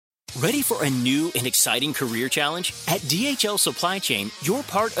Ready for a new and exciting career challenge? At DHL Supply Chain, you're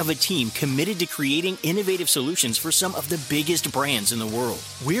part of a team committed to creating innovative solutions for some of the biggest brands in the world.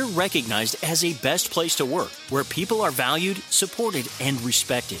 We're recognized as a best place to work, where people are valued, supported, and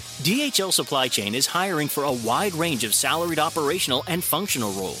respected. DHL Supply Chain is hiring for a wide range of salaried operational and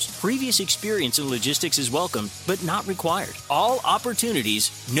functional roles. Previous experience in logistics is welcome, but not required. All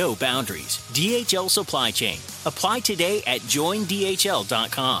opportunities, no boundaries. DHL Supply Chain. Apply today at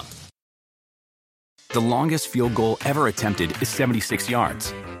joindhl.com. The longest field goal ever attempted is 76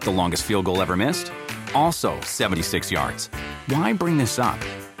 yards. The longest field goal ever missed? Also 76 yards. Why bring this up?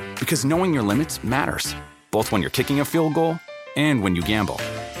 Because knowing your limits matters, both when you're kicking a field goal and when you gamble.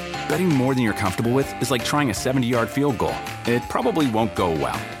 Betting more than you're comfortable with is like trying a 70-yard field goal. It probably won't go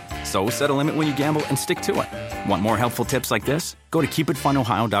well. So set a limit when you gamble and stick to it. Want more helpful tips like this? Go to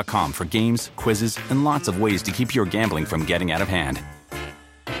keepitfunohio.com for games, quizzes, and lots of ways to keep your gambling from getting out of hand.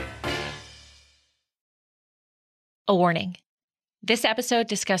 A warning. This episode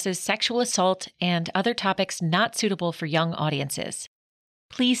discusses sexual assault and other topics not suitable for young audiences.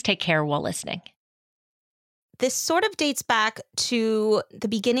 Please take care while listening. This sort of dates back to the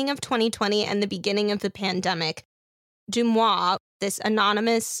beginning of 2020 and the beginning of the pandemic. DeuxMoi, this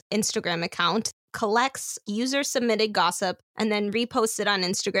anonymous Instagram account, collects user-submitted gossip and then reposts it on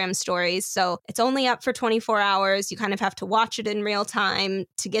Instagram stories. So it's only up for 24 hours. You kind of have to watch it in real time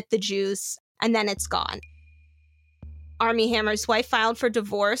to get the juice, and then it's gone. Armie Hammer's wife filed for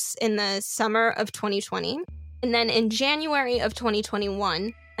divorce in the summer of 2020. And then in January of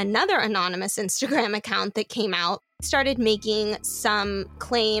 2021, another anonymous Instagram account that came out started making some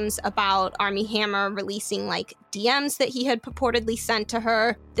claims about Armie Hammer releasing like DMs that he had purportedly sent to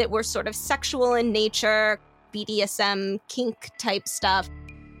her that were sort of sexual in nature, BDSM, kink type stuff.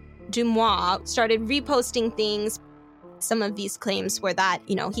 DeuxMoi started reposting things. Some of these claims were that,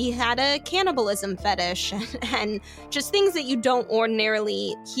 he had a cannibalism fetish and just things that you don't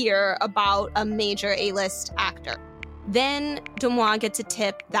ordinarily hear about a major A-list actor. Then DeuxMoi gets a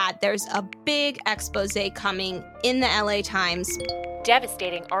tip that there's a big expose coming in the LA Times.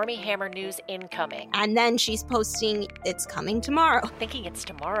 Devastating Armie Hammer news incoming. And then she's posting, it's coming tomorrow. Thinking it's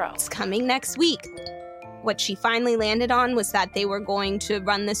tomorrow. It's coming next week. What she finally landed on was that they were going to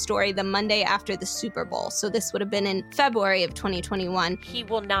run the story the Monday after the Super Bowl. So this would have been in February of 2021. He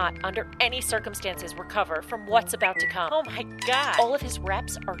will not, under any circumstances, recover from what's about to come. Oh my God. All of his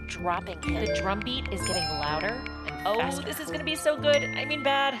reps are dropping him. The drum beat is getting louder and faster. This is going to be so good. I mean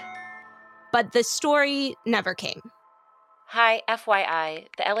bad. But the story never came. Hi, FYI.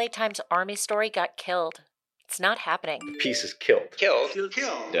 The LA Times Army story got killed. It's not happening. The piece is killed. Killed.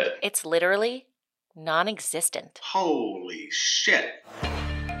 Dead. It's literally non-existent. Holy shit.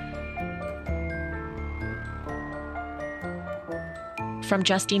 From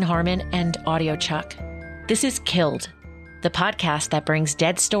Justine Harmon and Audio Chuck, this is Killed, the podcast that brings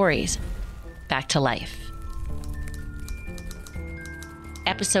dead stories back to life.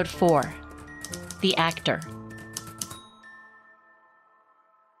 Episode 4, The Actor.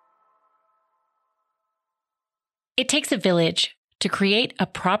 It takes a village to create a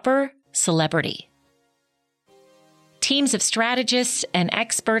proper celebrity. Teams of strategists and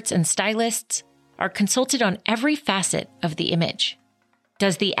experts and stylists are consulted on every facet of the image.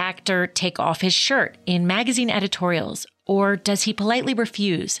 Does the actor take off his shirt in magazine editorials, or does he politely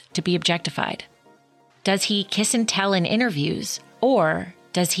refuse to be objectified? Does he kiss and tell in interviews, or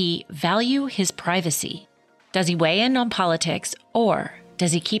does he value his privacy? Does he weigh in on politics, or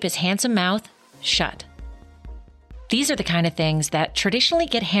does he keep his handsome mouth shut? These are the kind of things that traditionally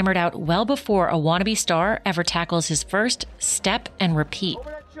get hammered out well before a wannabe star ever tackles his first step and repeat.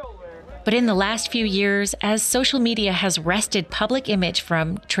 But in the last few years, as social media has wrested public image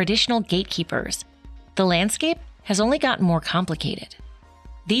from traditional gatekeepers, the landscape has only gotten more complicated.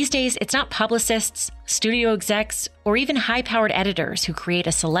 These days, it's not publicists, studio execs, or even high-powered editors who create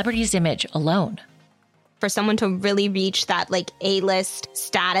a celebrity's image alone. For someone to really reach that A-list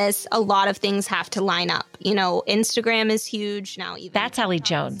status, a lot of things have to line up. Instagram is huge now. Even that's Allie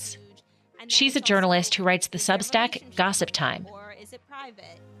Jones. She's a journalist who writes the Substack Gossip Time. Or is it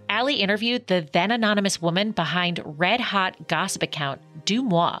private? Allie interviewed the then anonymous woman behind red-hot gossip account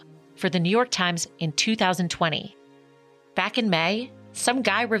DeuxMoi for the New York Times in 2020. Back in May, some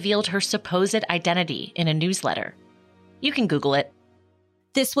guy revealed her supposed identity in a newsletter. You can Google it.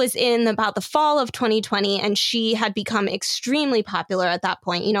 This was in about the fall of 2020, and she had become extremely popular at that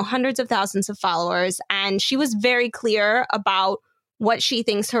point, hundreds of thousands of followers. And she was very clear about what she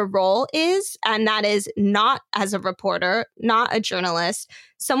thinks her role is, and that is not as a reporter, not a journalist,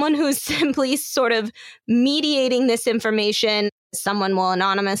 someone who's simply sort of mediating this information Someone will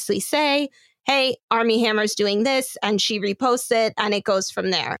anonymously say, hey, Armie Hammer's doing this, and she reposts it, and it goes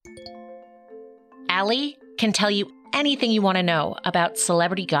from there. Allie can tell you anything you want to know about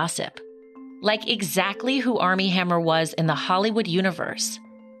celebrity gossip, like exactly who Armie Hammer was in the Hollywood universe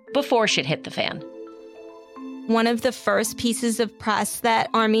before shit hit the fan. One of the first pieces of press that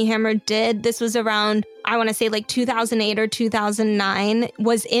Armie Hammer did, this was around, I want to say like 2008 or 2009,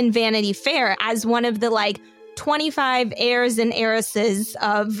 was in Vanity Fair as one of the 25 heirs and heiresses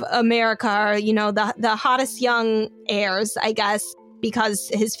of America, the hottest young heirs, I guess, because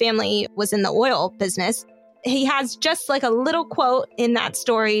his family was in the oil business. He has just a little quote in that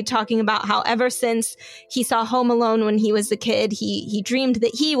story talking about how ever since he saw Home Alone when he was a kid, he dreamed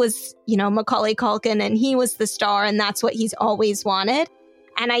that he was, Macaulay Culkin and he was the star, and that's what he's always wanted.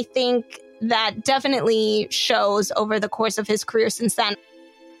 And I think that definitely shows over the course of his career since then.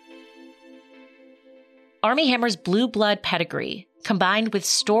 Armie Hammer's blue blood pedigree, combined with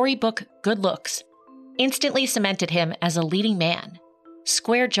storybook good looks, instantly cemented him as a leading man.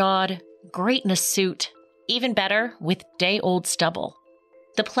 Square-jawed, great in a suit, even better with day-old stubble.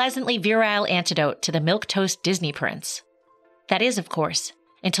 The pleasantly virile antidote to the milquetoast Disney prince. That is, of course,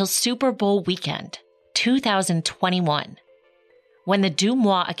 until Super Bowl weekend, 2021, when the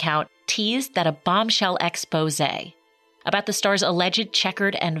DeuxMoi account teased that a bombshell expose about the star's alleged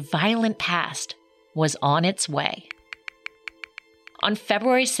checkered and violent past was on its way. On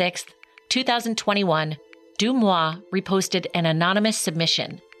February 6th, 2021, DeuxMoi reposted an anonymous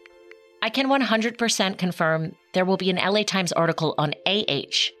submission. I can 100% confirm there will be an LA Times article on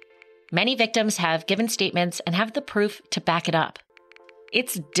AH. Many victims have given statements and have the proof to back it up.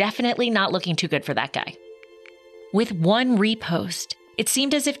 It's definitely not looking too good for that guy. With one repost, it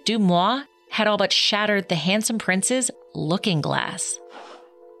seemed as if DeuxMoi had all but shattered the handsome prince's looking glass.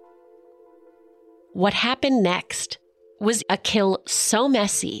 What happened next was a kill so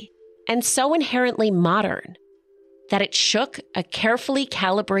messy and so inherently modern that it shook a carefully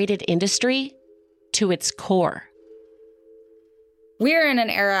calibrated industry to its core. We're in an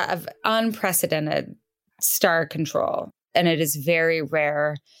era of unprecedented star control, and it is very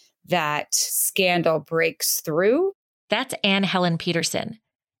rare that scandal breaks through. That's Anne Helen Peterson.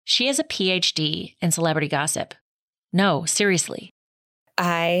 She has a PhD in celebrity gossip. No, seriously.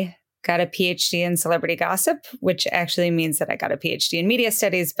 I got a PhD in celebrity gossip, which actually means that I got a PhD in media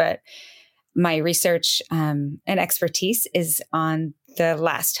studies, but my research and expertise is on the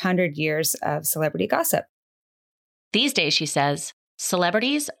last 100 years of celebrity gossip. These days, she says,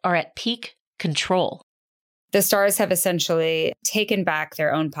 celebrities are at peak control. The stars have essentially taken back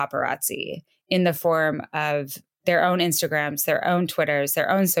their own paparazzi in the form of their own Instagrams, their own Twitters, their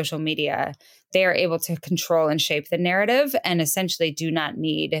own social media. They are able to control and shape the narrative and essentially do not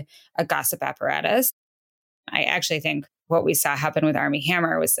need a gossip apparatus. I actually think what we saw happen with Armie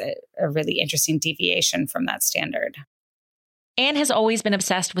Hammer was a really interesting deviation from that standard. Anne has always been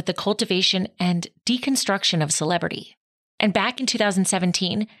obsessed with the cultivation and deconstruction of celebrity. And back in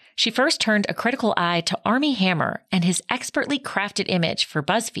 2017, she first turned a critical eye to Armie Hammer and his expertly crafted image for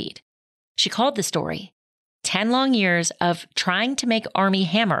BuzzFeed. She called the story 10 long years of trying to make Armie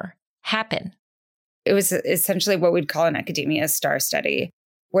Hammer happen. It was essentially what we'd call an academia star study,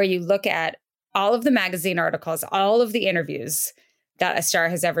 where you look at all of the magazine articles, all of the interviews that a star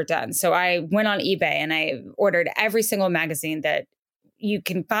has ever done. So I went on eBay and I ordered every single magazine that you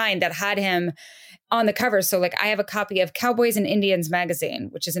can find that had him on the cover. So I have a copy of Cowboys and Indians magazine,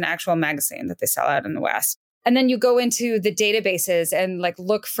 which is an actual magazine that they sell out in the West. And then you go into the databases and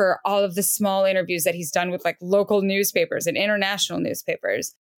look for all of the small interviews that he's done with local newspapers and international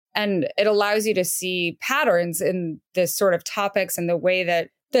newspapers. And it allows you to see patterns in the sort of topics and the way that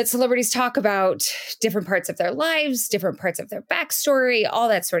celebrities talk about different parts of their lives, different parts of their backstory, all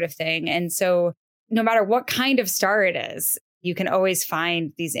that sort of thing. And so no matter what kind of star it is, you can always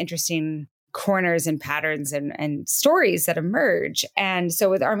find these interesting corners and patterns and stories that emerge. And so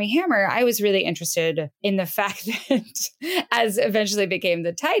with Armie Hammer, I was really interested in the fact that, as eventually became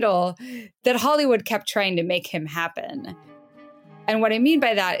the title, that Hollywood kept trying to make him happen. And what I mean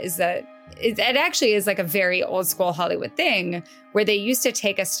by that is that it actually is a very old school Hollywood thing where they used to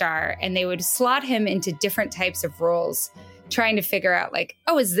take a star and they would slot him into different types of roles, trying to figure out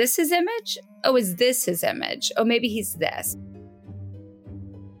oh, is this his image? Oh, is this his image? Oh, maybe he's this.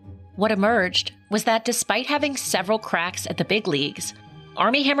 What emerged was that despite having several cracks at the big leagues,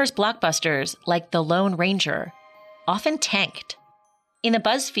 Armie Hammer's blockbusters, like The Lone Ranger, often tanked. In the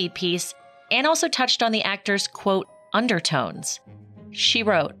BuzzFeed piece, Anne also touched on the actor's, quote, undertones. She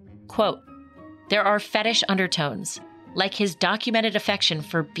wrote, quote, there are fetish undertones, like his documented affection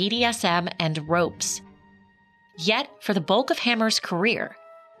for BDSM and ropes. Yet, for the bulk of Hammer's career,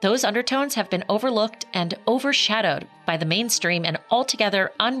 those undertones have been overlooked and overshadowed by the mainstream and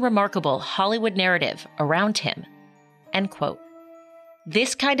altogether unremarkable Hollywood narrative around him. End quote.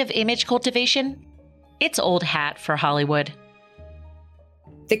 This kind of image cultivation, it's old hat for Hollywood.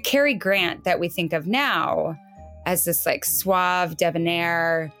 The Cary Grant that we think of now as this like suave,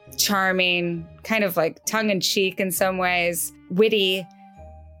 debonair, charming, kind of like tongue-in-cheek in some ways, witty,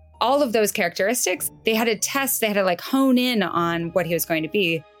 all of those characteristics, they had to like hone in on what he was going to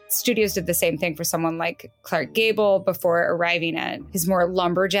be. Studios did the same thing for someone like Clark Gable before arriving at his more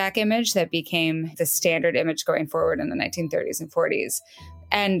lumberjack image that became the standard image going forward in the 1930s and 40s.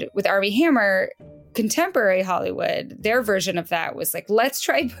 And with Armie Hammer, contemporary Hollywood, their version of that was like, let's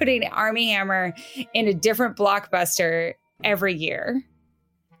try putting Armie Hammer in a different blockbuster every year.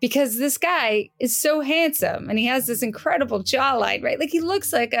 Because this guy is so handsome and he has this incredible jawline, right? Like he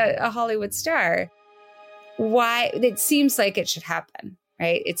looks like a Hollywood star. Why? It seems like it should happen,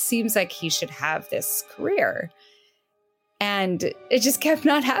 right? It seems like he should have this career. And it just kept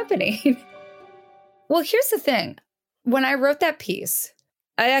not happening. Well, here's the thing. When I wrote that piece,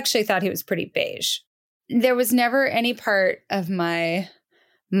 I actually thought he was pretty beige. There was never any part of my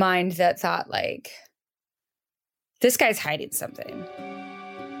mind that thought like, this guy's hiding something.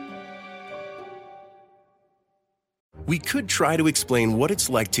 We could try to explain what it's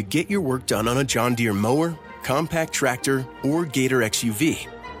like to get your work done on a John Deere mower, compact tractor, or Gator XUV.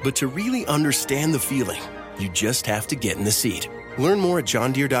 But to really understand the feeling, you just have to get in the seat. Learn more at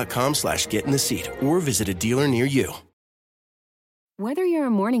johndeere.com/get-in-the-seat or visit a dealer near you. Whether you're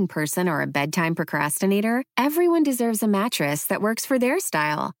a morning person or a bedtime procrastinator, everyone deserves a mattress that works for their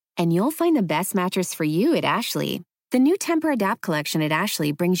style. And you'll find the best mattress for you at Ashley. The new Tempur-Adapt collection at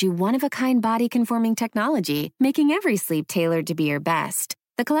Ashley brings you one-of-a-kind body-conforming technology, making every sleep tailored to be your best.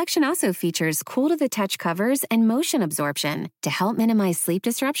 The collection also features cool-to-the-touch covers and motion absorption to help minimize sleep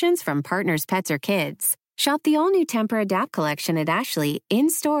disruptions from partners, pets, or kids. Shop the all-new Tempur-Adapt collection at Ashley,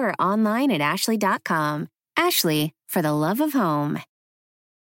 in-store or online at ashley.com. Ashley, for the love of home.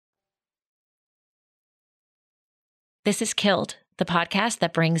 This is Killed, the podcast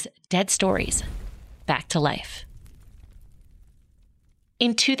that brings dead stories back to life.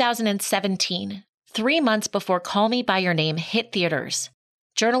 In 2017, 3 months before Call Me By Your Name hit theaters,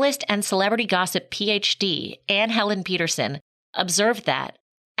 journalist and celebrity gossip PhD Anne Helen Peterson observed that,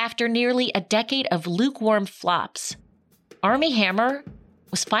 after nearly a decade of lukewarm flops, Armie Hammer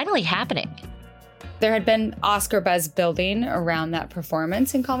was finally happening. There had been Oscar buzz building around that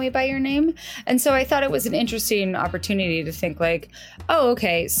performance in Call Me By Your Name. And so I thought it was an interesting opportunity to think like, oh,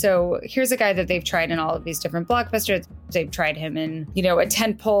 okay, so here's a guy that they've tried in all of these different blockbusters. They've tried him in, a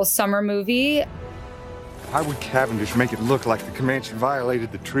tentpole summer movie. Why would Cavendish make it look like the Comanche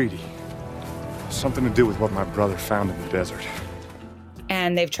violated the treaty? Something to do with what my brother found in the desert.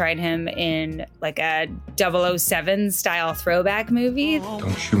 And they've tried him in like a 007 style throwback movie.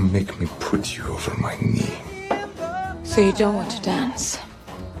 Don't you make me put you over my knee. So you don't want to dance?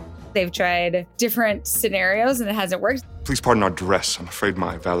 They've tried different scenarios and it hasn't worked. Please pardon our duress. I'm afraid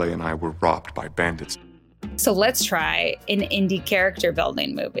my valet and I were robbed by bandits. So let's try an indie character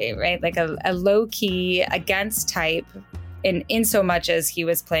building movie, right? Like a low-key, against type, in so much as he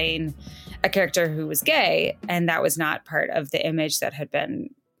was playing a character who was gay, and that was not part of the image that had been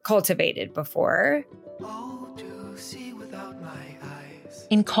cultivated before.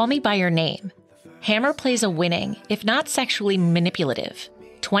 In Call Me By Your Name, Hammer plays a winning, if not sexually manipulative,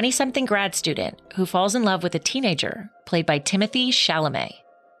 20-something grad student who falls in love with a teenager played by Timothée Chalamet.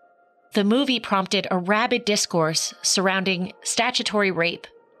 The movie prompted a rabid discourse surrounding statutory rape,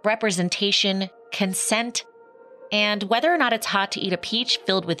 representation, consent, and whether or not it's hot to eat a peach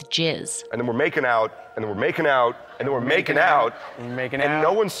filled with jizz. And then we're making out, and then we're making out, and then we're making out, and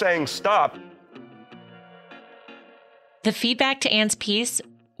no one's saying stop. The feedback to Anne's piece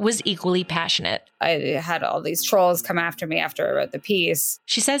was equally passionate. I had all these trolls come after me after I wrote the piece.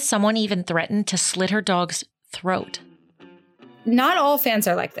 She says someone even threatened to slit her dog's throat. Not all fans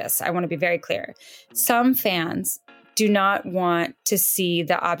are like this. I want to be very clear. Some fans do not want to see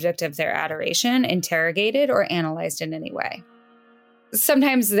the object of their adoration interrogated or analyzed in any way.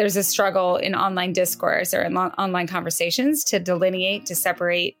 Sometimes there's a struggle in online discourse or in online conversations to delineate, to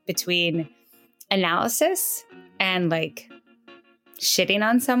separate between analysis and like shitting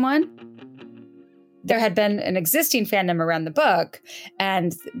on someone. There had been an existing fandom around the book,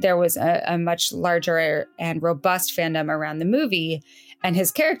 and there was a much larger and robust fandom around the movie and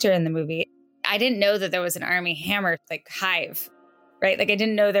his character in the movie. I didn't know that there was an Armie Hammer like hive, right? Like I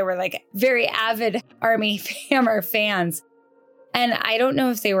didn't know there were like very avid Armie Hammer fans. And I don't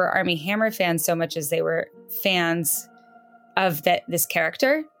know if they were Armie Hammer fans so much as they were fans of this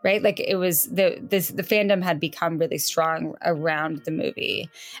character, right? Like it was the fandom had become really strong around the movie,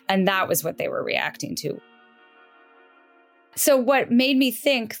 and that was what they were reacting to. So what made me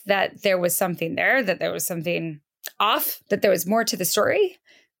think that there was something there, that there was something off, that there was more to the story,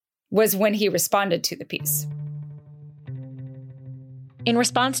 was when he responded to the piece. In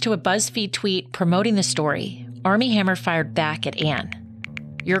response to a BuzzFeed tweet promoting the story, Armie Hammer fired back at Anne.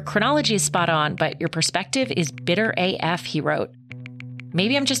 "Your chronology is spot on, but your perspective is bitter AF," he wrote.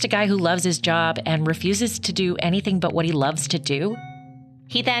 "Maybe I'm just a guy who loves his job and refuses to do anything but what he loves to do."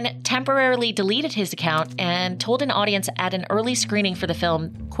 He then temporarily deleted his account and told an audience at an early screening for the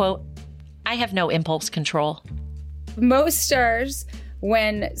film, quote, "I have no impulse control." Most stars,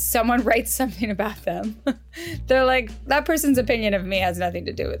 when someone writes something about them, they're like, that person's opinion of me has nothing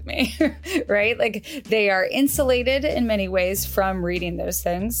to do with me, right? Like they are insulated in many ways from reading those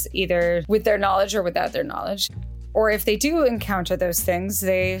things, either with their knowledge or without their knowledge. Or if they do encounter those things,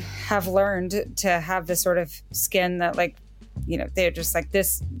 they have learned to have this sort of skin that like, you know, they're just like,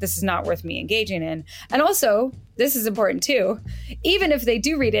 this is not worth me engaging in. And also, this is important too, even if they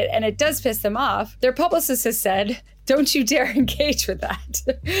do read it and it does piss them off, their publicist has said, don't you dare engage with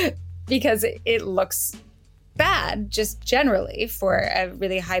that because it looks bad just generally for a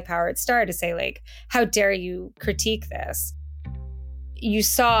really high-powered star to say like, how dare you critique this? You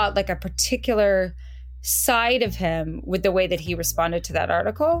saw like a particular side of him with the way that he responded to that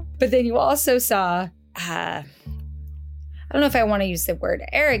article. But then you also saw, I don't know if I want to use the word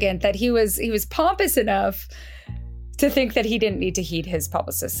arrogant, that he was pompous enough to think that he didn't need to heed his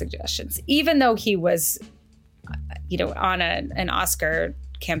publicist's suggestions, even though he was, you know, on an Oscar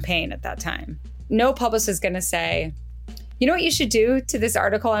campaign at that time. No publicist is going to say, you know what you should do to this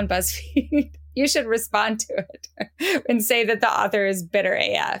article on BuzzFeed? You should respond to it and say that the author is bitter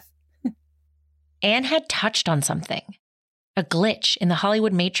AF. Anne had touched on something, a glitch in the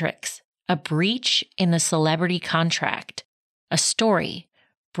Hollywood matrix, a breach in the celebrity contract, a story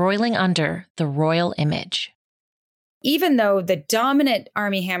broiling under the royal image. Even though the dominant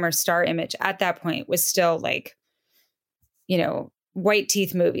Armie Hammer star image at that point was still like, you know, white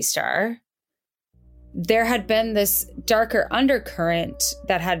teeth movie star, there had been this darker undercurrent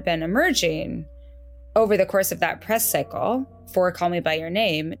that had been emerging over the course of that press cycle for Call Me By Your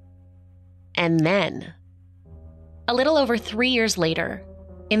Name. And then, a little over 3 years later,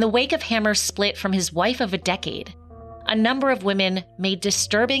 in the wake of Hammer's split from his wife of a decade, a number of women made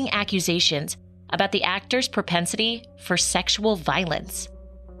disturbing accusations about the actor's propensity for sexual violence.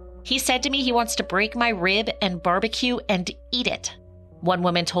 "He said to me he wants to break my rib and barbecue and eat it," one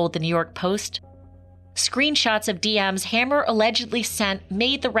woman told the New York Post. Screenshots of DMs Hammer allegedly sent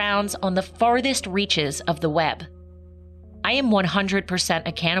made the rounds on the farthest reaches of the web. "I am 100%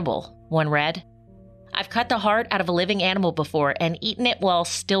 a cannibal," one read. "I've cut the heart out of a living animal before and eaten it while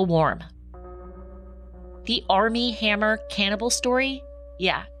still warm." The Armie Hammer cannibal story?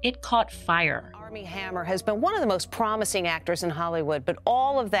 Yeah, it caught fire. Armie Hammer has been one of the most promising actors in Hollywood, but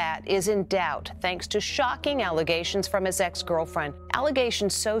all of that is in doubt thanks to shocking allegations from his ex-girlfriend.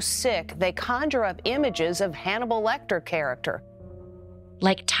 Allegations so sick, they conjure up images of Hannibal Lecter character.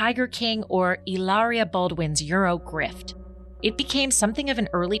 Like Tiger King or Hilaria Baldwin's Euro grift, it became something of an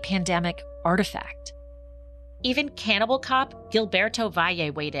early pandemic artifact. Even Cannibal cop Gilberto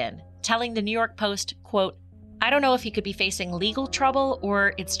Valle weighed in, telling the New York Post, quote, "I don't know if he could be facing legal trouble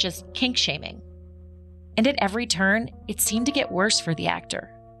or it's just kink shaming." And at every turn, it seemed to get worse for the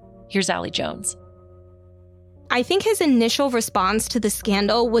actor. Here's Allie Jones. I think his initial response to the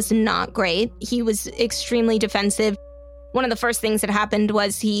scandal was not great. He was extremely defensive. One of the first things that happened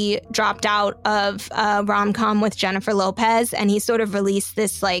was he dropped out of a rom-com with Jennifer Lopez, and he sort of released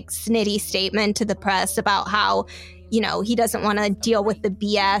this like snitty statement to the press about how, you know, he doesn't want to deal with the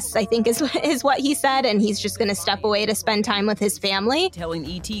BS, I think is what he said, and he's just going to step away to spend time with his family. Telling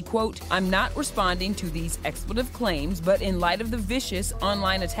ET, quote, "I'm not responding to these expletive claims, but in light of the vicious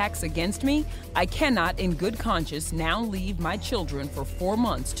online attacks against me, I cannot in good conscience now leave my children for 4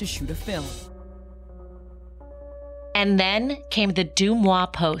 months to shoot a film." And then came the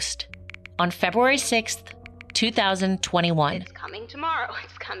DeuxMoi post on February 6th, 2021. It's coming tomorrow.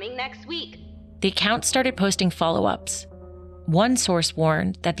 It's coming next week. The account started posting follow-ups. One source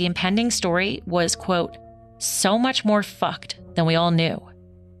warned that the impending story was, quote, "so much more fucked than we all knew."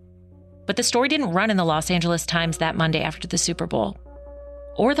 But the story didn't run in the Los Angeles Times that Monday after the Super Bowl,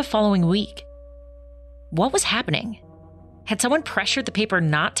 or the following week. What was happening? Had someone pressured the paper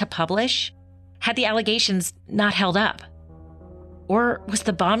not to publish? Had the allegations not held up? Or was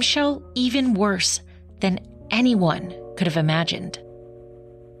the bombshell even worse than anyone could have imagined.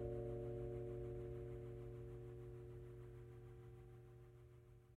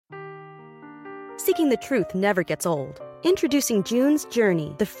 Seeking the truth never gets old. Introducing June's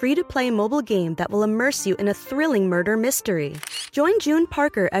Journey, the free-to-play mobile game that will immerse you in a thrilling murder mystery. Join June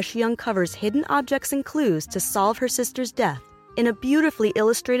Parker as she uncovers hidden objects and clues to solve her sister's death in a beautifully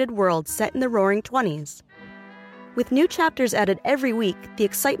illustrated world set in the Roaring '20s. With new chapters added every week, the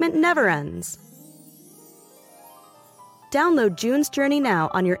excitement never ends. Download June's Journey now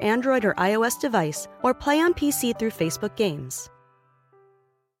on your Android or iOS device, or play on PC through Facebook Games.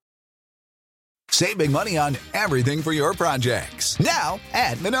 Save big money on everything for your projects. Now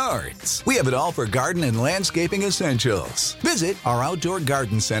at Menards. We have it all for garden and landscaping essentials. Visit our outdoor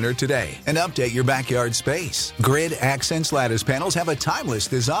garden center today and update your backyard space. Grid Accents lattice panels have a timeless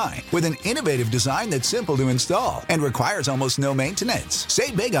design with an innovative design that's simple to install and requires almost no maintenance.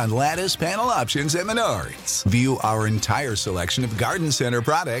 Save big on lattice panel options at Menards. View our entire selection of garden center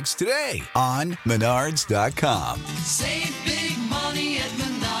products today on Menards.com. Save big money at Menards.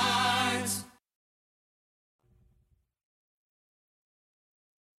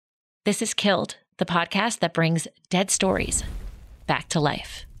 This is Killed, the podcast that brings dead stories back to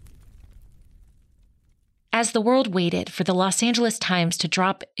life. As the world waited for the Los Angeles Times to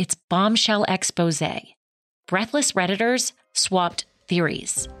drop its bombshell expose, breathless Redditors swapped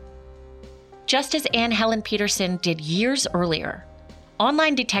theories. Just as Anne Helen Petersen did years earlier,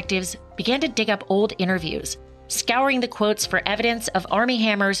 online detectives began to dig up old interviews, scouring the quotes for evidence of Armie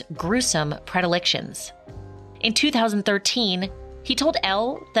Hammer's gruesome predilections. In 2013, he told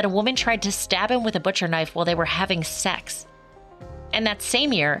Elle that a woman tried to stab him with a butcher knife while they were having sex. And that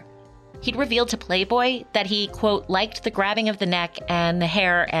same year, he'd revealed to Playboy that he, quote, liked the grabbing of the neck and the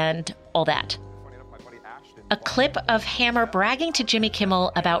hair and all that. A clip of Hammer bragging to Jimmy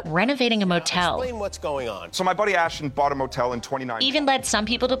Kimmel about renovating a motel. Explain what's going on. So my buddy Ashton bought a motel in 29. Even led some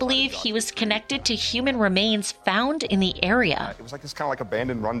people to believe he was connected to human remains found in the area. It was like this kind of like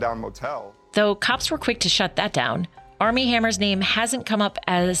abandoned, rundown motel. Though cops were quick to shut that down, Armie Hammer's name hasn't come up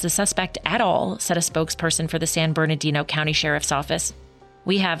as the suspect at all, said a spokesperson for the San Bernardino County Sheriff's Office.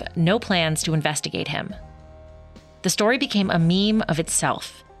 We have no plans to investigate him. The story became a meme of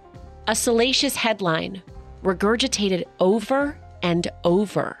itself. A salacious headline, regurgitated over and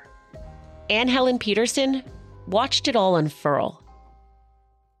over. Anne Helen Petersen watched it all unfurl.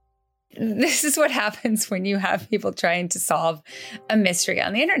 This is what happens when you have people trying to solve a mystery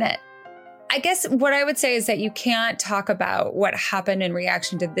on the internet. I guess what I would say is that you can't talk about what happened in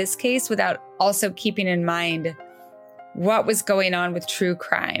reaction to this case without also keeping in mind what was going on with true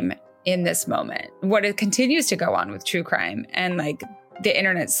crime in this moment, what it continues to go on with true crime and like the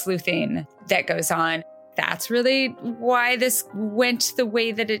internet sleuthing that goes on. That's really why this went the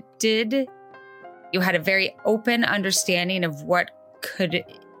way that it did. You had a very open understanding of what could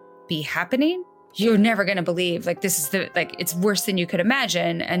be happening. You're never going to believe it's worse than you could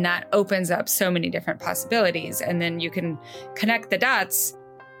imagine. And that opens up so many different possibilities. And then you can connect the dots.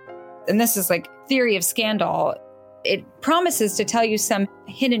 And this is like theory of scandal. It promises to tell you some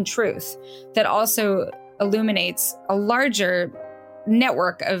hidden truth that also illuminates a larger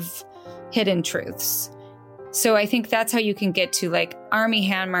network of hidden truths. So I think that's how you can get to like Armie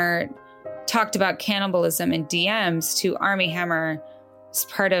Hammer talked about cannibalism in DMs to Armie Hammer as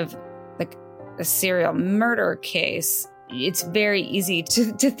part of like a serial murder case. It's very easy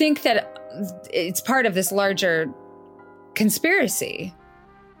to think that it's part of this larger conspiracy.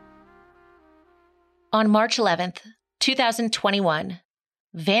 On March 11th, 2021,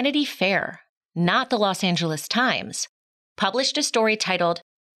 Vanity Fair, not the Los Angeles Times, published a story titled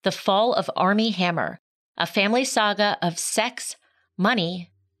The Fall of Armie Hammer, a family saga of sex,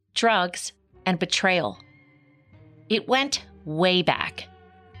 money, drugs, and betrayal. It went way back.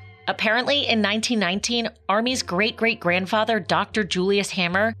 Apparently, in 1919, Armie's great-great-grandfather, Dr. Julius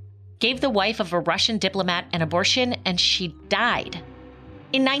Hammer, gave the wife of a Russian diplomat an abortion, and she died.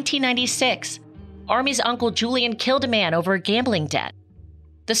 In 1996, Armie's uncle Julian killed a man over a gambling debt.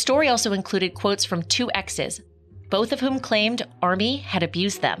 The story also included quotes from two exes, both of whom claimed Armie had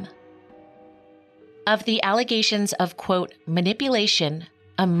abused them. Of the allegations of, quote, manipulation,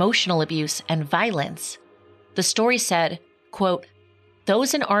 emotional abuse, and violence, the story said, quote,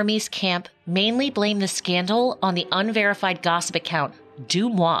 those in Armie's camp mainly blame the scandal on the unverified gossip account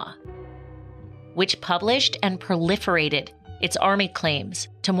DeuxMoi, which published and proliferated its Armie claims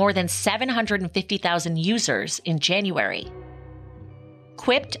to more than 750,000 users in January.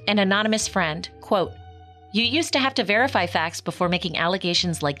 Quipped an anonymous friend, quote, you used to have to verify facts before making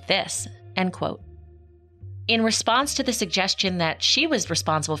allegations like this, end quote. In response to the suggestion that she was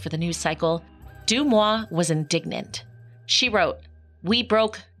responsible for the news cycle, DeuxMoi was indignant. She wrote, "We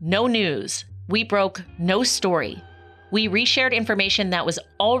broke no news. We broke no story. We reshared information that was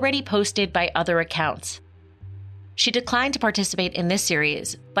already posted by other accounts." She declined to participate in this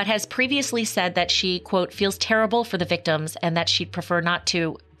series, but has previously said that she, quote, feels terrible for the victims and that she'd prefer not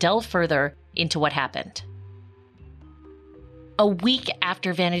to delve further into what happened. A week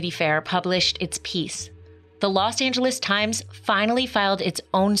after Vanity Fair published its piece, the Los Angeles Times finally filed its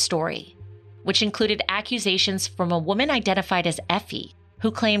own story, which included accusations from a woman identified as Effie,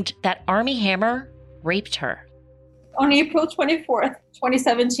 who claimed that Armie Hammer raped her. On April 24th,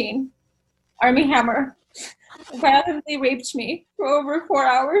 2017, Armie Hammer violently raped me for over 4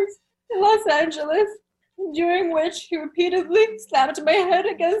 hours in Los Angeles, during which he repeatedly slapped my head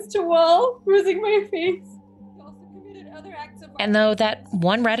against a wall, bruising my face. And though that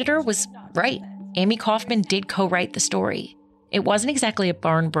one Redditor was right, Amy Kaufman did co-write the story. It wasn't exactly a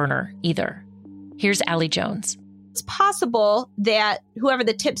barn burner either. Here's Allie Jones. It's possible that whoever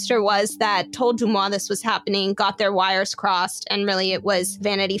the tipster was that told DeuxMoi this was happening got their wires crossed, and really it was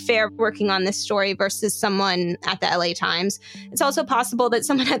Vanity Fair working on this story versus someone at the LA Times. It's also possible that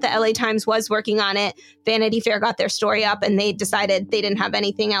someone at the LA Times was working on it. Vanity Fair got their story up and they decided they didn't have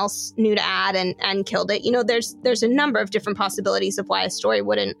anything else new to add and killed it. You know, there's a number of different possibilities of why a story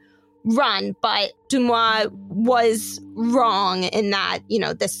wouldn't run, but DeuxMoi was wrong in that, you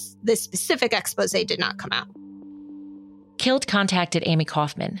know, this specific expose did not come out. Killed contacted Amy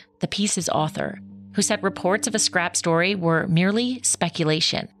Kaufman, the piece's author, who said reports of a scrap story were merely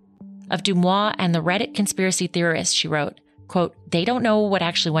speculation. Of DeuxMoi and the Reddit conspiracy theorists, she wrote, quote, "They don't know what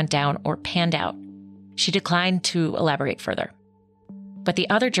actually went down or panned out." She declined to elaborate further. But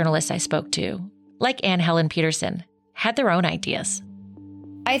the other journalists I spoke to, like Anne Helen Peterson, had their own ideas.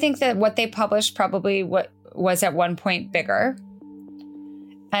 I think that what they published probably was at one point bigger.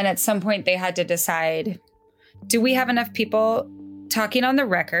 And at some point they had to decide, do we have enough people talking on the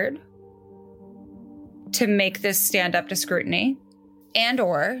record to make this stand up to scrutiny? And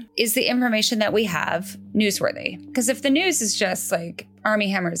or is the information that we have newsworthy? Because if the news is just like Armie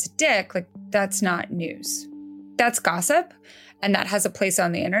Hammer's a dick, like that's not news. That's gossip. And that has a place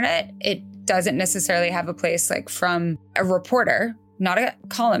on the internet. It doesn't necessarily have a place like from a reporter, not a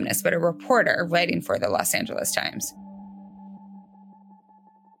columnist, but a reporter writing for the Los Angeles Times.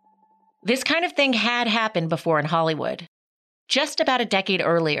 This kind of thing had happened before in Hollywood. Just about a decade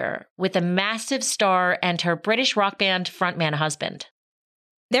earlier, with a massive star and her British rock band frontman husband.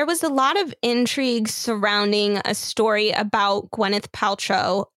 There was a lot of intrigue surrounding a story about Gwyneth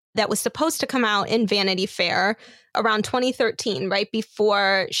Paltrow that was supposed to come out in Vanity Fair around 2013, right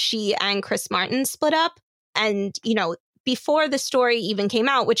before she and Chris Martin split up. And, you know, before the story even came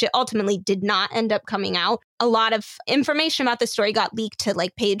out, which it ultimately did not end up coming out, a lot of information about the story got leaked to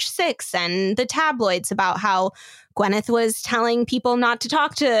like Page Six and the tabloids about how Gwyneth was telling people not to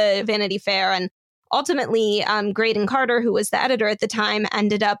talk to Vanity Fair. And ultimately, Graydon Carter, who was the editor at the time,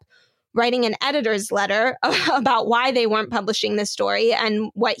 ended up writing an editor's letter about why they weren't publishing this story.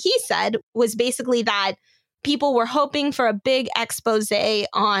 And what he said was basically that people were hoping for a big expose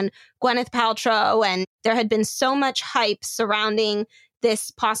on Gwyneth Paltrow, and there had been so much hype surrounding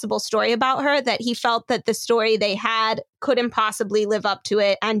this possible story about her that he felt that the story they had couldn't possibly live up to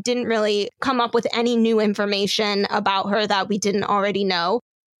it and didn't really come up with any new information about her that we didn't already know.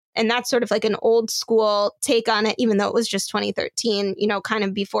 And that's sort of like an old school take on it, even though it was just 2013, you know, kind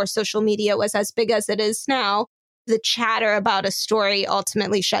of before social media was as big as it is now. The chatter about a story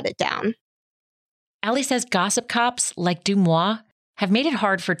ultimately shut it down. Allie says gossip cops like DeuxMoi have made it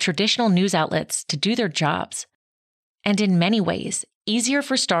hard for traditional news outlets to do their jobs. And in many ways, easier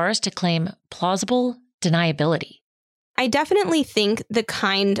for stars to claim plausible deniability. I definitely think the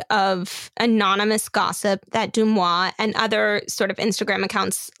kind of anonymous gossip that DeuxMoi and other sort of Instagram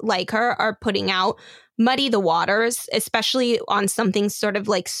accounts like her are putting out muddy the waters, especially on something sort of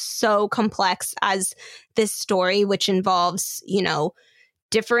like so complex as this story, which involves, you know,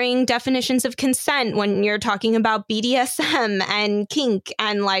 differing definitions of consent when you're talking about BDSM and kink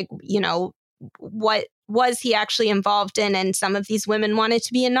and like, you know, what was he actually involved in? And some of these women wanted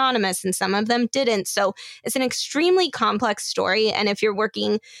to be anonymous and some of them didn't. So it's an extremely complex story. And if you're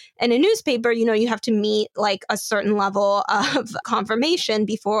working in a newspaper, you know, you have to meet like a certain level of confirmation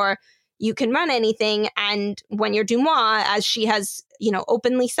before you can run anything. And when you're DeuxMoi, as she has, you know,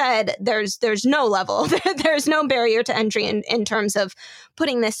 openly said, there's no level, there's no barrier to entry in terms of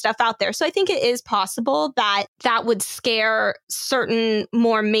putting this stuff out there. So I think it is possible that that would scare certain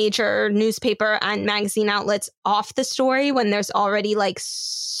more major newspaper and magazine outlets off the story when there's already like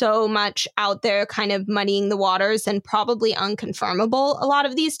so much out there kind of muddying the waters and probably unconfirmable, a lot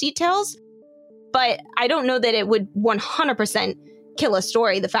of these details. But I don't know that it would 100% kill a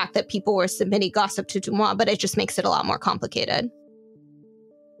story, the fact that people were submitting gossip to DeuxMoi, but it just makes it a lot more complicated.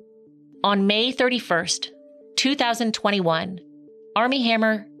 On May 31st, 2021, Armie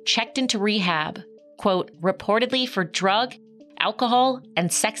Hammer checked into rehab, quote, reportedly for drug, alcohol,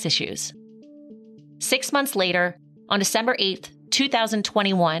 and sex issues. 6 months later, on December 8th,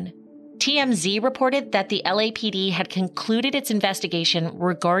 2021, TMZ reported that the LAPD had concluded its investigation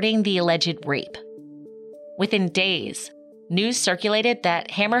regarding the alleged rape. Within days, news circulated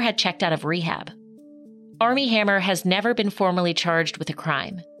that Hammer had checked out of rehab. Armie Hammer has never been formally charged with a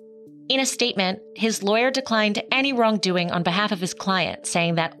crime. In a statement, his lawyer declined any wrongdoing on behalf of his client,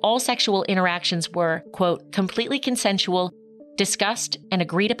 saying that all sexual interactions were, quote, completely consensual, discussed and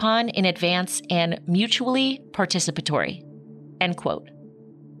agreed upon in advance, and mutually participatory, end quote.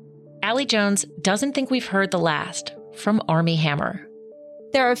 Allie Jones doesn't think we've heard the last from Armie Hammer.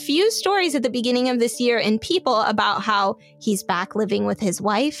 There are a few stories at the beginning of this year in People about how he's back living with his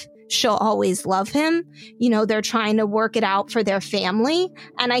wife. She'll always love him. You know, they're trying to work it out for their family.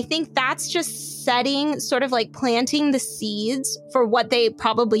 And I think that's just setting, sort of like planting the seeds for what they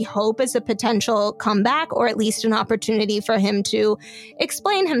probably hope is a potential comeback, or at least an opportunity for him to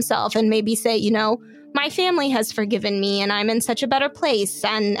explain himself and maybe say, you know, my family has forgiven me and I'm in such a better place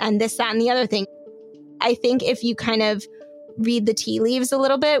and this, that, and the other thing. I think if you kind of read the tea leaves a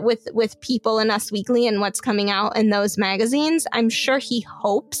little bit with People and Us Weekly and what's coming out in those magazines, I'm sure he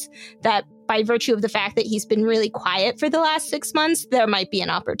hopes that by virtue of the fact that he's been really quiet for the last 6 months, there might be an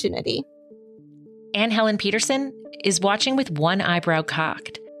opportunity. Anne Helen Peterson is watching with one eyebrow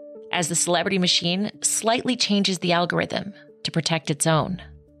cocked as the celebrity machine slightly changes the algorithm to protect its own.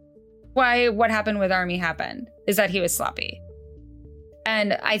 Why what happened with Armie happened is that he was sloppy.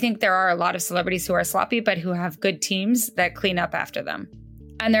 And I think there are a lot of celebrities who are sloppy, but who have good teams that clean up after them.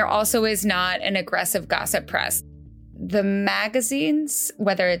 And there also is not an aggressive gossip press. The magazines,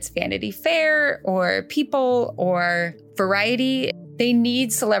 whether it's Vanity Fair or People or Variety, they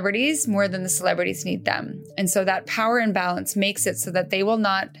need celebrities more than the celebrities need them. And so that power imbalance makes it so that they will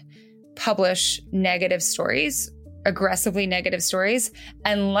not publish negative stories, aggressively negative stories,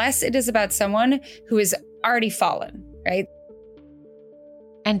 unless it is about someone who is already fallen, right?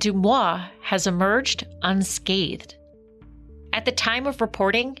 And DeuxMoi has emerged unscathed. At the time of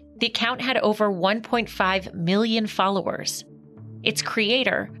reporting, the account had over 1.5 million followers. Its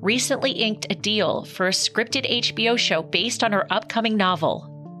creator recently inked a deal for a scripted HBO show based on her upcoming novel.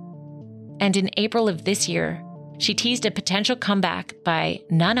 And in April of this year, she teased a potential comeback by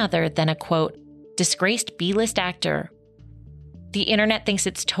none other than a, quote, disgraced B-list actor. The internet thinks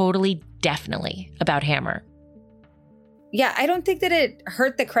it's totally, definitely about Hammer. Yeah, I don't think that it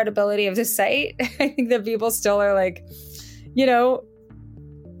hurt the credibility of the site. I think that people still are like, you know,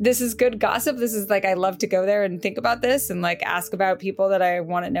 this is good gossip. This is like, I love to go there and think about this and like ask about people that I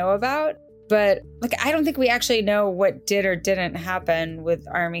want to know about. But like, I don't think we actually know what did or didn't happen with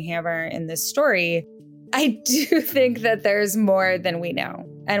Armie Hammer in this story. I do think that there's more than we know,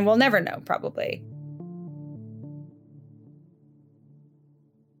 and we'll never know probably.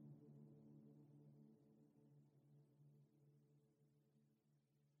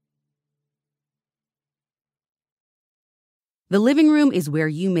 The living room is where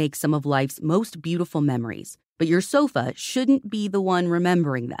you make some of life's most beautiful memories, but your sofa shouldn't be the one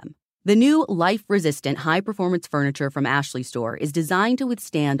remembering them. The new life-resistant high-performance furniture from Ashley Store is designed to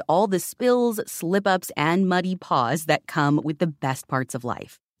withstand all the spills, slip-ups, and muddy paws that come with the best parts of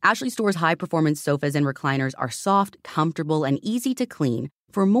life. Ashley Store's high-performance sofas and recliners are soft, comfortable, and easy to clean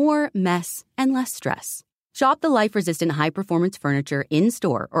for more mess and less stress. Shop the life-resistant high-performance furniture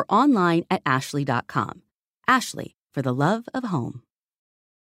in-store or online at ashley.com. Ashley, for the love of home.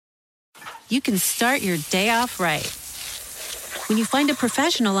 You can start your day off right when you find a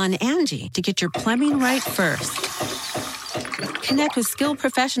professional on Angie to get your plumbing right first. Connect with skilled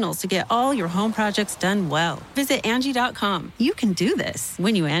professionals to get all your home projects done well. Visit Angie.com. You can do this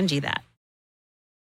when you Angie that.